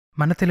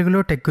మన తెలుగులో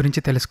టెక్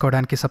గురించి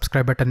తెలుసుకోవడానికి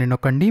సబ్స్క్రైబ్ బటన్ని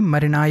నొక్కండి.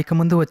 మరి నా ఇక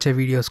ముందు వచ్చే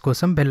వీడియోస్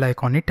కోసం బెల్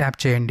ఐకాన్ని ట్యాప్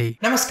చేయండి.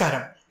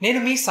 నమస్కారం, నేను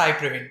మీ సాయి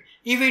ప్రవీణ్.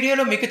 ఈ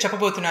వీడియోలో మీకు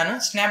చెప్పబోతున్నాను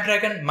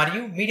స్నాప్డ్రాగన్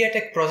మరియు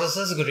మీడియాటెక్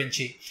ప్రాసెసర్స్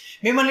గురించి.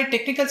 మిమ్మల్ని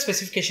టెక్నికల్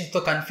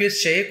స్పెసిఫికేషన్స్తో కన్ఫ్యూజ్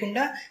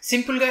చేయకుండా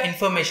సింపుల్గా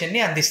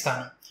ఇన్ఫర్మేషన్ని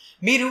అందిస్తాను.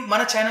 మీరు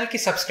మన ఛానల్కి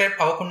సబ్స్క్రైబ్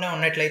అవ్వకుండా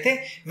ఉన్నట్లయితే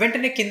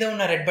వెంటనే కింద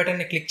ఉన్న రెడ్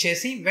బటన్ని క్లిక్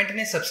చేసి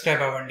వెంటనే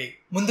సబ్స్క్రైబ్ అవ్వండి.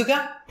 ముందుగా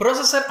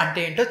ప్రాసెసర్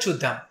అంటే ఏంటో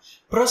చూద్దాం.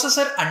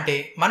 ప్రాసెసర్ అంటే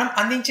మనం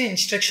అందించే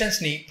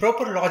ఇన్స్ట్రక్షన్స్ని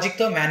ప్రాపర్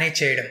లాజిక్తో మేనేజ్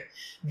చేయడం.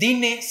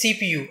 దీన్నే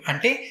CPU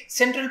అంటే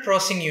సెంట్రల్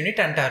ప్రాసెసింగ్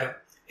యూనిట్ అంటారు.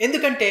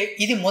 ఎందుకంటే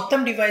ఇది మొత్తం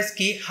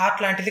డివైస్కి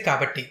హార్ట్ లాంటిది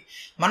కాబట్టి.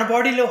 మన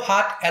బాడీలో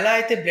హార్ట్ ఎలా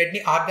అయితే బ్లడ్ని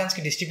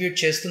ఆర్గాన్స్కి డిస్ట్రిబ్యూట్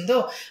చేస్తుందో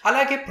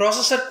అలాగే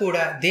ప్రాసెసర్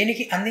కూడా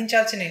దేనికి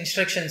అందించాల్సిన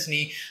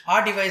ఇన్స్ట్రక్షన్స్ని ఆ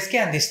డివైస్కి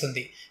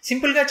అందిస్తుంది.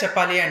 సింపుల్గా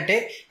చెప్పాలి అంటే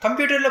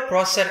కంప్యూటర్లో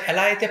ప్రాసెసర్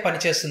ఎలా అయితే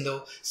పనిచేస్తుందో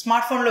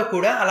స్మార్ట్ ఫోన్లో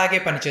కూడా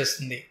అలాగే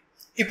పనిచేస్తుంది.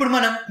 ఇప్పుడు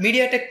మనం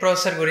మీడియాటెక్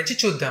ప్రాసెసర్ గురించి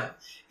చూద్దాం.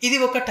 ఇది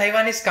ఒక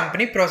టైవానీస్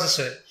కంపెనీ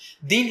ప్రాసెసర్.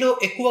 దీనిలో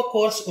ఎక్కువ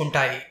కోర్స్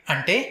ఉంటాయి,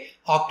 అంటే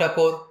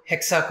ఆక్టాకోర్,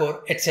 హెక్సాకోర్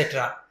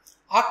ఎట్సెట్రా.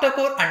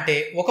 ఆక్టాకోర్ అంటే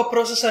ఒక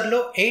ప్రాసెసర్లో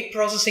 8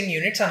 ప్రాసెసింగ్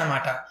యూనిట్స్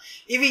అన్నమాట.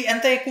 ఇవి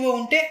ఎంత ఎక్కువ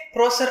ఉంటే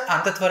ప్రాసెసర్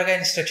అంత త్వరగా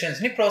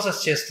ఇన్స్ట్రక్షన్స్ని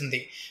ప్రాసెస్ చేస్తుంది.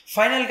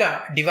 ఫైనల్గా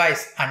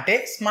డివైస్ అంటే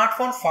స్మార్ట్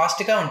ఫోన్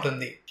ఫాస్ట్గా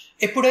ఉంటుంది.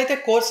 ఎప్పుడైతే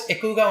కోర్స్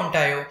ఎక్కువగా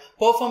ఉంటాయో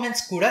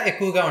పర్ఫార్మెన్స్ కూడా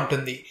ఎక్కువగా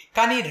ఉంటుంది.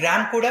 కానీ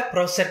ర్యామ్ కూడా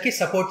ప్రాసెసర్కి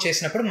సపోర్ట్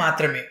చేసినప్పుడు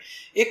మాత్రమే.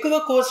 ఎక్కువ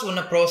కోర్స్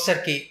ఉన్న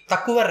ప్రాసెసర్కి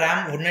తక్కువ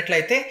ర్యామ్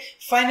ఉన్నట్లయితే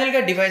ఫైనల్గా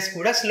డివైస్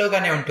కూడా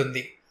స్లోగానే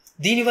ఉంటుంది.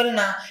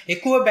 దీనివలన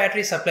ఎక్కువ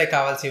బ్యాటరీ సప్లై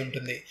కావాల్సి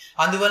ఉంటుంది.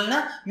 అందువలన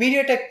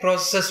మీడియాటెక్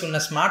ప్రాసెసర్స్ ఉన్న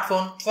స్మార్ట్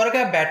ఫోన్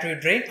త్వరగా బ్యాటరీ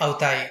డ్రైన్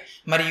అవుతాయి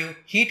మరియు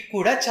హీట్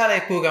కూడా చాలా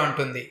ఎక్కువగా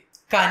ఉంటుంది.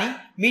 కానీ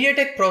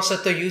మీడియాటెక్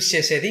ప్రాసెసర్తో యూజ్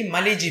చేసేది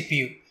మళ్ళీ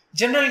GPU.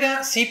 జనరల్గా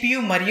CPU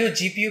మరియు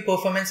GPU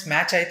పర్ఫార్మెన్స్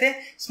మ్యాచ్ అయితే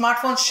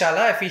స్మార్ట్ ఫోన్స్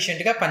చాలా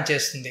ఎఫిషియెంట్గా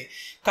పనిచేస్తుంది.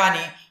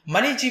 కానీ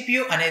మళ్ళీ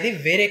GPU అనేది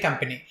వేరే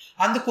కంపెనీ.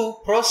 అందుకు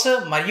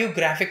ప్రాసెసర్ మరియు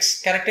గ్రాఫిక్స్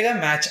కరెక్ట్గా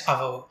మ్యాచ్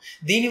అవ్వవు.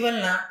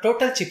 దీనివలన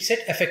టోటల్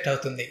చిప్సెట్ ఎఫెక్ట్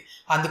అవుతుంది.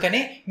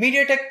 అందుకనే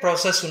మీడియాటెక్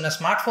ప్రాసెసర్స్ ఉన్న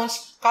స్మార్ట్ ఫోన్స్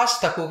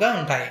కాస్ట్ తక్కువగా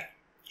ఉంటాయి.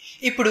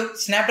 ఇప్పుడు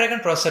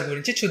స్నాప్డ్రాగన్ ప్రాసెసర్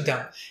గురించి చూద్దాం.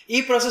 ఈ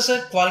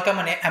ప్రాసెసర్ క్వాల్కామ్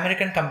అనే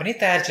అమెరికన్ కంపెనీ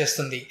తయారు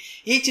చేస్తుంది.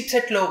 ఈ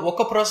చిప్సెట్లో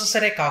ఒక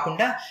ప్రాసెసరే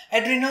కాకుండా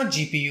Adreno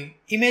GPU,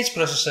 image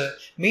processor,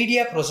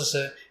 media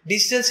processor,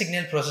 digital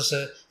signal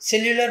processor,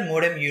 cellular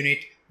modem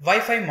unit,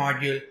 wifi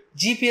module,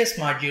 GPS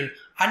module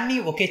అన్నీ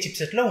ఒకే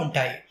చిప్సెట్లో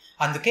ఉంటాయి.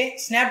 అందుకే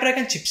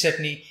స్నాప్డ్రాగన్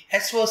చిప్సెట్ని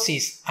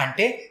SoCs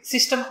అంటే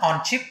సిస్టమ్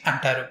ఆన్ చిప్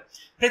అంటారు.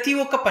 ప్రతి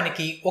ఒక్క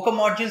పనికి ఒక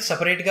మాడ్యూల్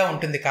సపరేట్గా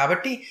ఉంటుంది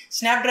కాబట్టి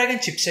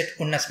స్నాప్డ్రాగన్ చిప్సెట్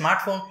ఉన్న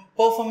స్మార్ట్ ఫోన్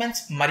పర్ఫార్మెన్స్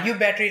మరియు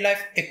బ్యాటరీ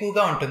లైఫ్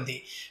ఎక్కువగా ఉంటుంది.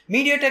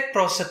 మీడియాటెక్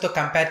ప్రాసెసర్తో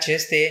కంపేర్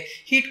చేస్తే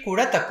హీట్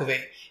కూడా తక్కువే.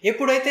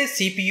 ఎప్పుడైతే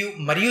CPU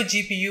మరియు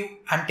GPU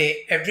అంటే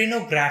అడ్రినో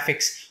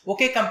గ్రాఫిక్స్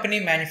ఒకే కంపెనీ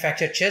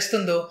మ్యానుఫ్యాక్చర్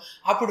చేస్తుందో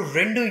అప్పుడు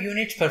 2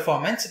 యూనిట్స్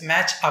పెర్ఫార్మెన్స్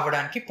మ్యాచ్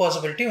అవ్వడానికి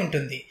పాసిబిలిటీ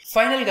ఉంటుంది.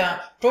 ఫైనల్గా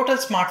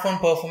టోటల్ స్మార్ట్ ఫోన్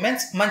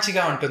పర్ఫార్మెన్స్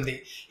మంచిగా ఉంటుంది.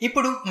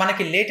 ఇప్పుడు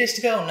మనకి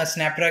లేటెస్ట్గా ఉన్న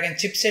స్నాప్డ్రాగన్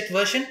చిప్సెట్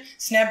వర్షన్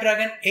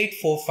స్నాప్డ్రాగన్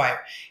 845.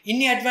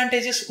 ఇన్ని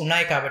అడ్వాంటేజెస్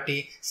ఉన్నాయి కాబట్టి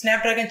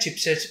స్నాప్డ్రాగన్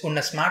చిప్సెట్స్ ఉన్న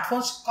స్మార్ట్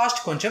ఫోన్స్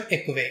కాస్ట్ కొంచెం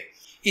ఎక్కువే.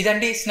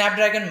 ఇదండి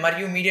స్నాప్డ్రాగన్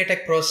మరియు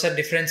మీడియాటెక్ ప్రాసెసర్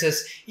డిఫరెన్సెస్.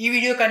 ఈ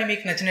వీడియో కానీ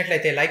మీకు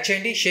నచ్చినట్లయితే లైక్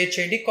చేయండి, షేర్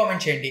చేయండి,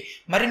 కామెంట్ చేయండి.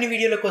 మరిన్ని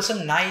వీడియోల కోసం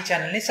నా ఈ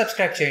ఛానల్ని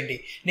సబ్స్క్రైబ్ చేయండి.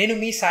 నేను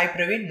మీ సాయి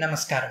ప్రవీణ్.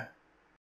 నమస్కారం.